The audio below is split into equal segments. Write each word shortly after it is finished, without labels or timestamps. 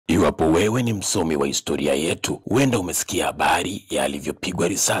Iwapo wewe ni msomi wa historia yetu, huenda umesikia habari ya alivyopigwa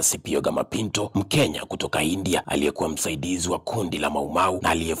risasi Pio Gama Pinto, Mkenya kutoka India aliyekuwa msaidizi wa kundi la MauMau na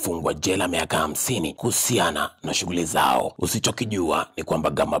aliyefungwa jela miaka 50 kuhusiana na shughuli zao. Usichokijua ni kwamba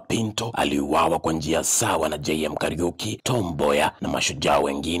Gama Pinto aliuawa kwa njia sawa na JM Kariuki, Tom Mboya na mashujaa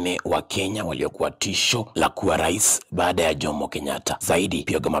wengine wa Kenya waliokuwa tisho la kuwa rais baada ya Jomo Kenyatta. Zaidi,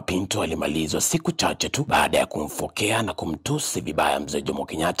 Pio Gama Pinto alimalizwa siku chache tu baada ya kumfokea na kumtusi vibaya Mzee Jomo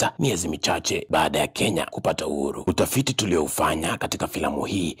Kenyatta, miezi michache baada ya Kenya kupata uhuru. Utafiti tulioufanya katika filamu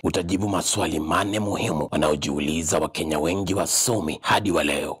hii utajibu maswali 4 muhimu wanaojiuliza Wakenya wengi wasomi hadi wa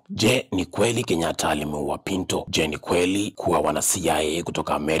leo. Je, ni kweli Kenyatta alimuua Pinto? Je, ni kweli kuwa wana CIA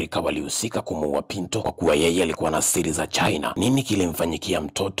kutoka Amerika walihusika kumuua Pinto kwa kuwa yeye alikuwa na siri za China? Nini kilimfanyikia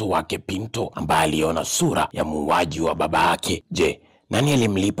mtoto wake Pinto ambaye aliona sura ya muuaji wa baba yake? Je, nani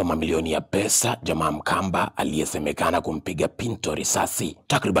alimlipa mamilioni ya pesa jamaa Mkamba aliyesemekana kumpiga Pinto risasi?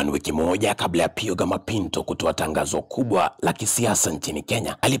 Takriban wiki moja kabla ya Pio Gama Pinto kutoa tangazo kubwa la kisiasa nchini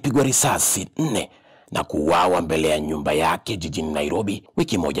Kenya, alipigwa risasi 4 na kuuawa mbele ya nyumba yake jijini Nairobi,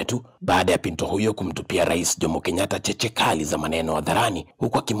 wiki moja tu baada ya Pinto huyo kumtupia Rais Jomo Kenyatta cheche kali za maneno hadharani,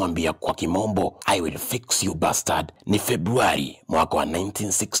 huku akimwambia kwa kimombo, "I will fix you bastard." Ni Februari mwaka wa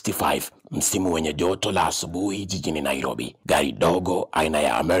 1965, msimu wenye joto la asubuhi jijini Nairobi. Gari dogo aina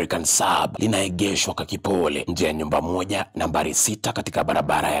ya American Sub linaegeshwa kwa kipole nje ya nyumba moja nambari 6 katika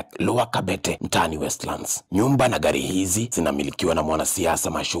barabara ya Lower Kabete mtaani Westlands. Nyumba na gari hizi zinamilikiwa na mwanasiasa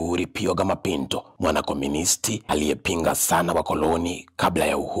mashuhuri Pio Gama Pinto, mwana komunisti aliyepinga sana wakoloni kabla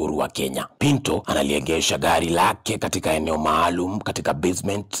ya uhuru wa Kenya. Pinto analiegesha gari lake katika eneo maalum katika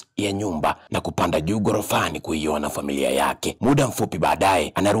basement ya nyumba na kupanda juu gorofani kuiona familia yake. Muda mfupi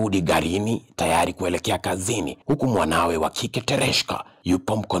baadaye anarudi garini tayari kuelekea kazini, huku mwanawe wa kike Tereshka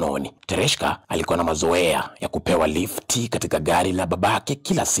yupo mkononi. Tereshka alikuwa na mazoea ya kupewa lifti katika gari la babake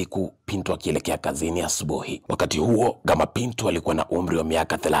kila siku Pinto akielekea kazini asubuhi. Wakati huo Gama Pinto alikuwa na umri wa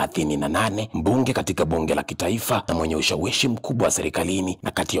miaka 38, mbunge katika bunge la kitaifa na mwenye ushawishi mkubwa wa serikalini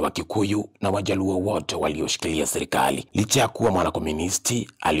na kati ya Wakikuyu na Wajaluo wote walioshikilia serikali. Licha ya kuwa mwanakomunisti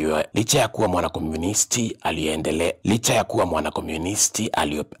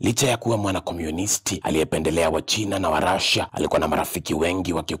aliyependelea Wachina na Warasha, alikuwa na marafiki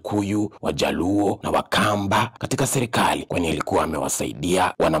wengi wa Kikuyu, Wajaluo na Wakamba katika serikali, kwani alikuwa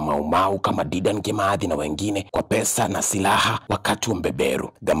amewasaidia wana MauMau kama Didan Kimathi na wengine kwa pesa na silaha wakati wa mbeberu.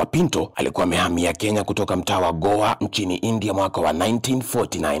 Gama Pinto alikuwa amehamia Kenya kutoka mtaa wa Goa nchini India mwaka wa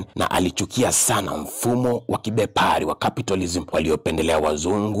 1949 na alichukia sana mfumo wa kibepari wa capitalism waliopendelea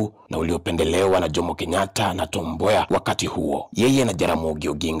wazungu na uliopendelewa na Jomo Kenyatta na Tom Mboya wakati huo. Yeye na Jaramogi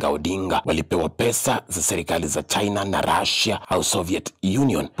Oginga Odinga walipewa pesa za serikali za China na Russia au Soviet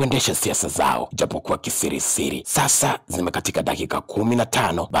Union kuendesha siasa zao, japokuwa kisirisiri. Sasa zimekatika dakika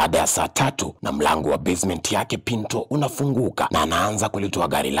 15 baada ya saa 3 na mlango wa basement yake Pinto unafunguka na anaanza kulitoa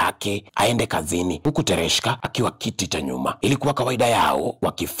gari lake aende kazini, huku Tereshka akiwa kiti cha nyuma. Ilikuwa kawaida yao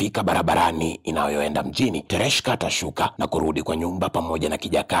wakifika barabarani inayoenda mjini, Tereshka atashuka na kurudi kwa nyumba pamoja na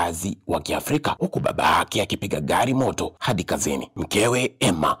kijakazi wa Kiafrika, huku baba yake akipiga gari moto hadi kazini. Mkewe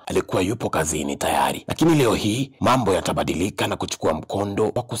Emma alikuwa yupo kazini tayari, lakini leo hii mambo yatabadilika na kuchukua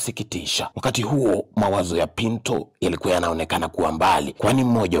mkondo wa kusikitisha. Wakati huo mawazo ya Pinto yalikuwa yanaonekana kuwa mbali, kwani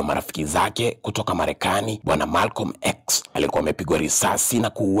mmoja wa marafiki zake kutoka Marekani, bwana Malcolm X, alikuwa amepigwa risasi na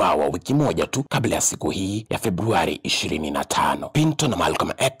kuuawa wiki moja tu kabla ya siku hii ya Februari 25. Pinto na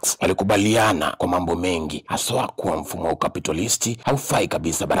Malcolm X walikubaliana kwa mambo mengi, haswa kuwa mfumo wa kapitalisti haufai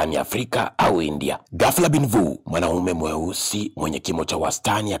kabisa barani Afrika au India. Ghafla bin vu, mwanaume mweusi mwenye kimo cha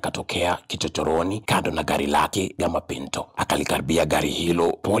wastani akatokea kichochoroni kando na gari lake Gama Pinto. Akalikaribia gari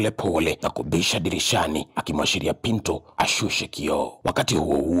hilo pole pole na kubisha dirishani akimwashiria Pinto ashushe kioo. Wakati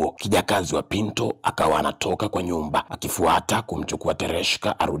huo kijakazi wa Pinto akawa anatoka kwa nyumba akifuata kumchukua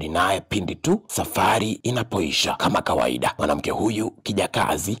Tereshka arudi naye pindi tu safari inapoisha. Kama kawaida, mwanamke huyu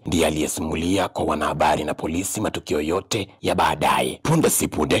kijakazi ndiye aliyesimulia kwa wanahabari na polisi matukio yote ya baadaye. Punde si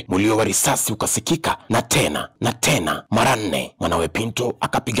punde mulio wa risasi ukasikika na tena mara 4. Mwanawe Pinto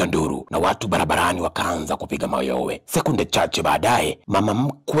akapiga nduru na watu barabarani wakaanza kupiga mayowe. Sekunde chache baadaye mama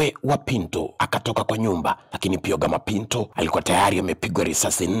mkwe wa Pinto akatoka kwa nyumba, lakini Pio Gama Pinto alikuwa tayari amepigwa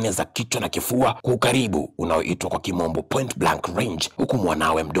risasi 4 za kichwa na kifua kwa ukaribu unaoitwa kwa kimombo point blank range, huku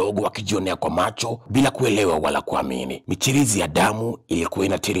mwanawe mdogo akijionea kwa macho bila kuelewa wala kuamini. Michirizi ya damu ilikuwa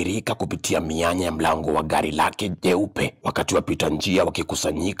inatiririka kupitia mianya ya mlango wa gari lake jeupe, wakati wapita njia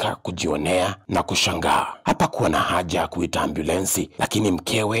wakikusanyika kujionea na kushangaa. Hapakuwa na haja ya kuita ambulensi, lakini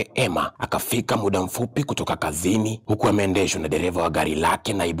mkewe Emma akafika muda mfupi kutoka kazini, huku ameendeshwa na dereva wa gari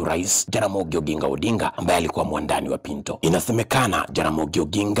lake naibu rais Jaramogi Oginga Odinga ambaye alikuwa mwandani wa Pinto. Inasemekana Jaramogi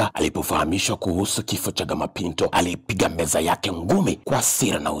Oginga Odinga alipofahamishwa kuhusu kifo cha Gama Pinto, alipiga meza yake ngumi kwa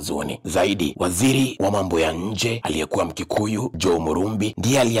hasira na huzuni. Zaidi, waziri wa mambo ya nje aliyekuwa Mkikuyu Jomo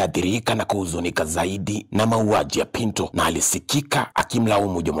ndiye aliathirika na kuhuzunika zaidi na mauaji ya Pinto, na alisikika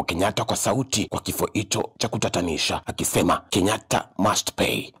akimlaumu Jomo Kenyatta kwa sauti kwa kifo hicho cha kutatanisha, akisema Kenyatta must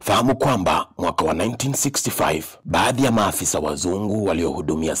pay. Fahamu kwamba mwaka wa 1965 baadhi ya maafisa wazungu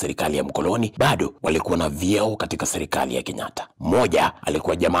waliohudumia serikali ya mkoloni bado walikuwa na vyeo katika serikali ya Kenyatta. Mmoja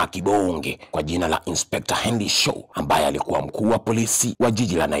alikuwa jamaa kibonge kwa jina la Inspector Henry Shaw, ambaye alikuwa mkuu wa polisi wa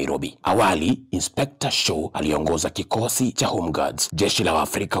jiji la Nairobi. Awali, Inspector Shaw aliongoza kikosi cha Home Guards, jeshi la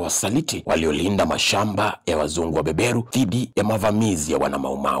Waafrika wasaliti waliolinda mashamba ya wazungu wa beberu dhidi ya mavamizi ya wana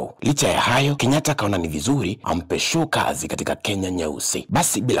MauMau. Licha ya hayo, Kenyatta kaona ni vizuri ampe Shaw kazi katika Kenya nyeusi.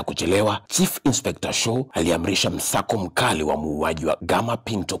 Basi bila kuchelewa, Chief Inspector Shaw aliamrisha msako mkali wa muuaji wa Gama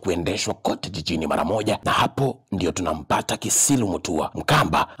Pinto kuendeshwa kote jijini mara moja, na hapo ndio tunampata Kisilu Mutua,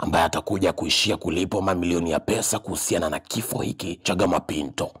 Mkamba ambaye atakuja kuishia kulipwa mamilioni ya pesa kuhusiana na kifo hiki cha Gama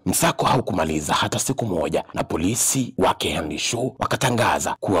Pinto. Msako haukumaliza hata siku moja, na polisi wake Henry Shaw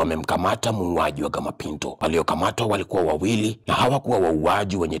wakatangaza kuwa wamemkamata muuaji wa Gama Pinto. Waliokamatwa walikuwa wawili, na hawakuwa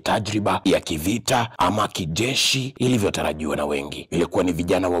wauaji wenye tajriba ya kivita ama kijeshi ilivyotarajiwa na wengi. Ilikuwa ni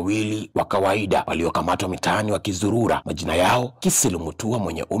vijana wawili wa kawaida waliokamatwa mitaani wakizurura. Majina yao Kisilu Mutua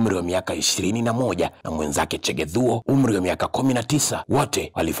mwenye umri wa miaka 21 na mwenzake Chegedhuo umri wa miaka 19.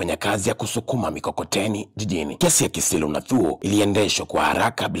 Wote walifanya kazi ya kusukuma mikokoteni jijini. Kesi ya Kisilu na Thuo iliendeshwa kwa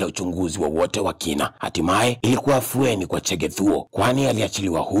haraka bila uchunguzi wowote wa kina. Hatimaye ilikuwa afueni kwa Chegedhuo, kwani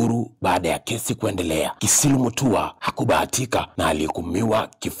aliachiliwa huru baada ya kesi kuendelea. Kisilu Mutua hakubahatika na alihukumiwa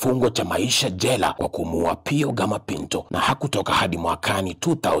kifungo cha maisha jela kwa kumuua Pio Gama Pinto, na hakutoka hadi mwakani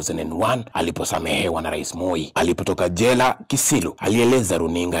 2001 aliposamehewa na Rais Moi. Alipotoka jela, Kisilu alieleza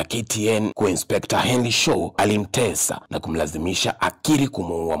runinga ya KTN kwa Inspector Henry Shaw alimtesa na kumlazimisha akiri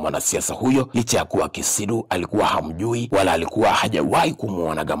kumuua mwanasiasa huyo, licha ya kuwa Kisilu alikuwa hamjui wala alikuwa hajawahi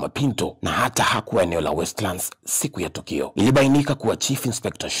kumuona Gama Pinto, na hata hakuwa eneo la Westlands siku ya tukio. Ilibainika kuwa Chief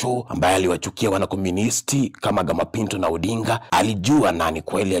Inspector Shaw, ambaye aliwachukia wanakomunisti kama Gama Pinto na Odinga, alijua nani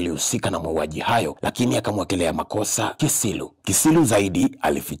kweli alihusika na mauaji hayo, lakini akamwekelea makosa Kisilu. Kisilu zaidi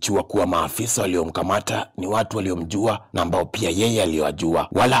alifichua kuwa maafisa waliomkamata ni watu waliomjua na ambao pia yeye aliwajua,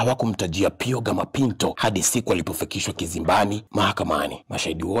 wala hawakumtajia Pio Gama Pinto hadi siku alipofikishwa kizimbani mahakamani.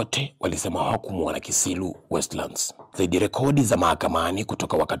 Mashahidi wote walisema hawakumuona Kisilu Westlands. Zaidi, rekodi za mahakamani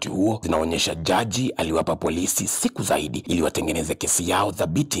kutoka wakati huo zinaonyesha jaji aliwapa polisi siku zaidi ili watengeneze kesi yao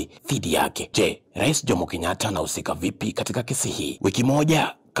thabiti dhidi yake. Je, Rais Jomo Kenyatta anahusika vipi katika kesi hii? Wiki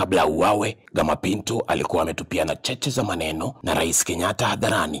moja kabla uawe, Gama Pinto alikuwa ametupiana cheche za maneno na Rais Kenyatta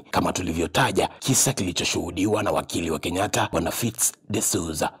hadharani, kama tulivyotaja, kisa kilichoshuhudiwa na wakili wa Kenyatta Bwana Fitz de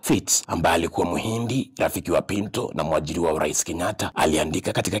Souza. Fitz, ambaye alikuwa Mhindi, rafiki wa Pinto na mwajiriwa wa Rais Kenyatta,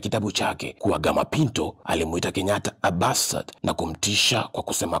 aliandika katika kitabu chake kuwa Gama Pinto alimuita Kenyatta a bastard na kumtisha kwa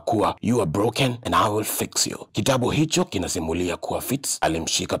kusema kuwa you are broken and I will fix you. Kitabu hicho kinasimulia kuwa Fitz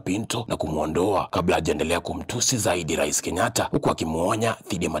alimshika Pinto na kumuondoa kabla hajaendelea kumtusi zaidi Rais Kenyatta, huku akimuonya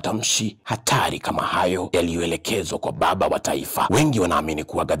dhidi ya matamshi hatari kama hayo yaliyoelekezwa kwa baba wa taifa. Wengi wanaamini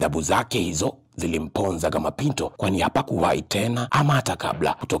kuwa ghadhabu zake hizo zilimponza Gama Pinto, kwani hapakuwahi tena ama hata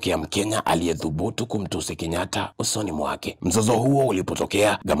kabla kutokea Mkenya aliyedhubutu kumtusi Kenyatta usoni mwake. Mzozo huo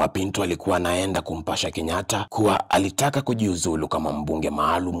ulipotokea, Gama Pinto alikuwa anaenda kumpasha Kenyatta kuwa alitaka kujiuzulu kama mbunge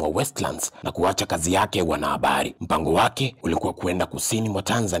maalum wa Westlands na kuacha kazi yake ya wanahabari. Mpango wake ulikuwa kuenda kusini mwa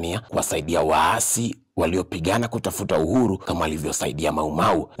Tanzania kuwasaidia waasi waliopigana kutafuta uhuru kama alivyosaidia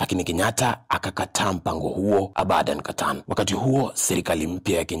MauMau, lakini Kenyatta akakataa mpango huo abadan katan. Wakati huo serikali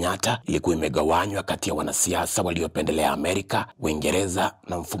mpya ya Kenyatta ilikuwa imegawanywa kati ya wanasiasa waliopendelea Amerika, Uingereza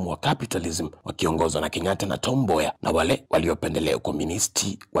na mfumo wa capitalism wakiongozwa na Kenyatta na Tom Mboya, na wale waliopendelea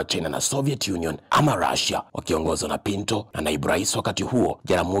ukomunisti wa China na Soviet Union ama Russia wakiongozwa na Pinto na naibu rais wakati huo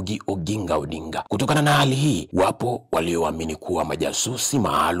Jaramogi Oginga Odinga. Kutokana na hali hii, wapo walioamini kuwa majasusi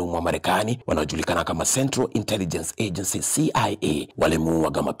maalum wa Marekani wanaojulikana kama Central Intelligence Agency CIA walimuua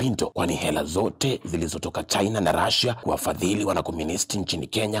Gama Pinto, kwani hela zote zilizotoka China na Russia kuwafadhili wanakomunisti nchini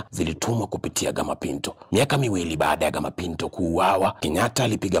Kenya zilitumwa kupitia Gama Pinto. Miaka miwili baada ya Gama Pinto kuuawa, Kenyatta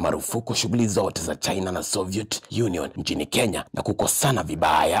alipiga marufuku shughuli zote za China na Soviet Union nchini Kenya na kukosana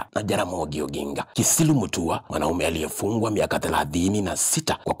vibaya na Jaramogi Oginga. Kisilu Mutua, mwanaume aliyefungwa miaka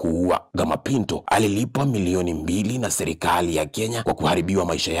 36 kwa kuua Gama Pinto, alilipwa milioni 2 na serikali ya Kenya kwa kuharibiwa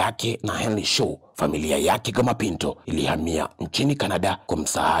maisha yake na Henry Shaw. Familia yake Gama Pinto ilihamia nchini Canada kwa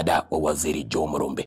msaada wa waziri Jomo.